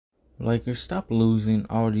Lakers, stop losing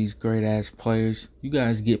all these great ass players. You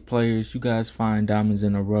guys get players. You guys find diamonds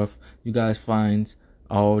in the rough. You guys find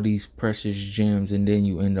all these precious gems, and then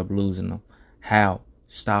you end up losing them. How?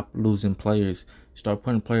 Stop losing players. Start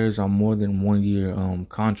putting players on more than 1 year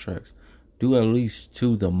contracts. Do at least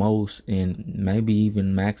two the most, and maybe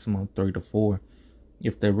even maximum 3 to 4.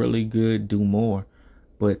 If they're really good, do more.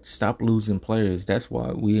 But stop losing players. That's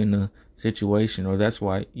why we in a situation, or that's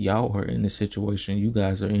why y'all are in the situation you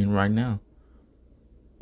guys are in right now.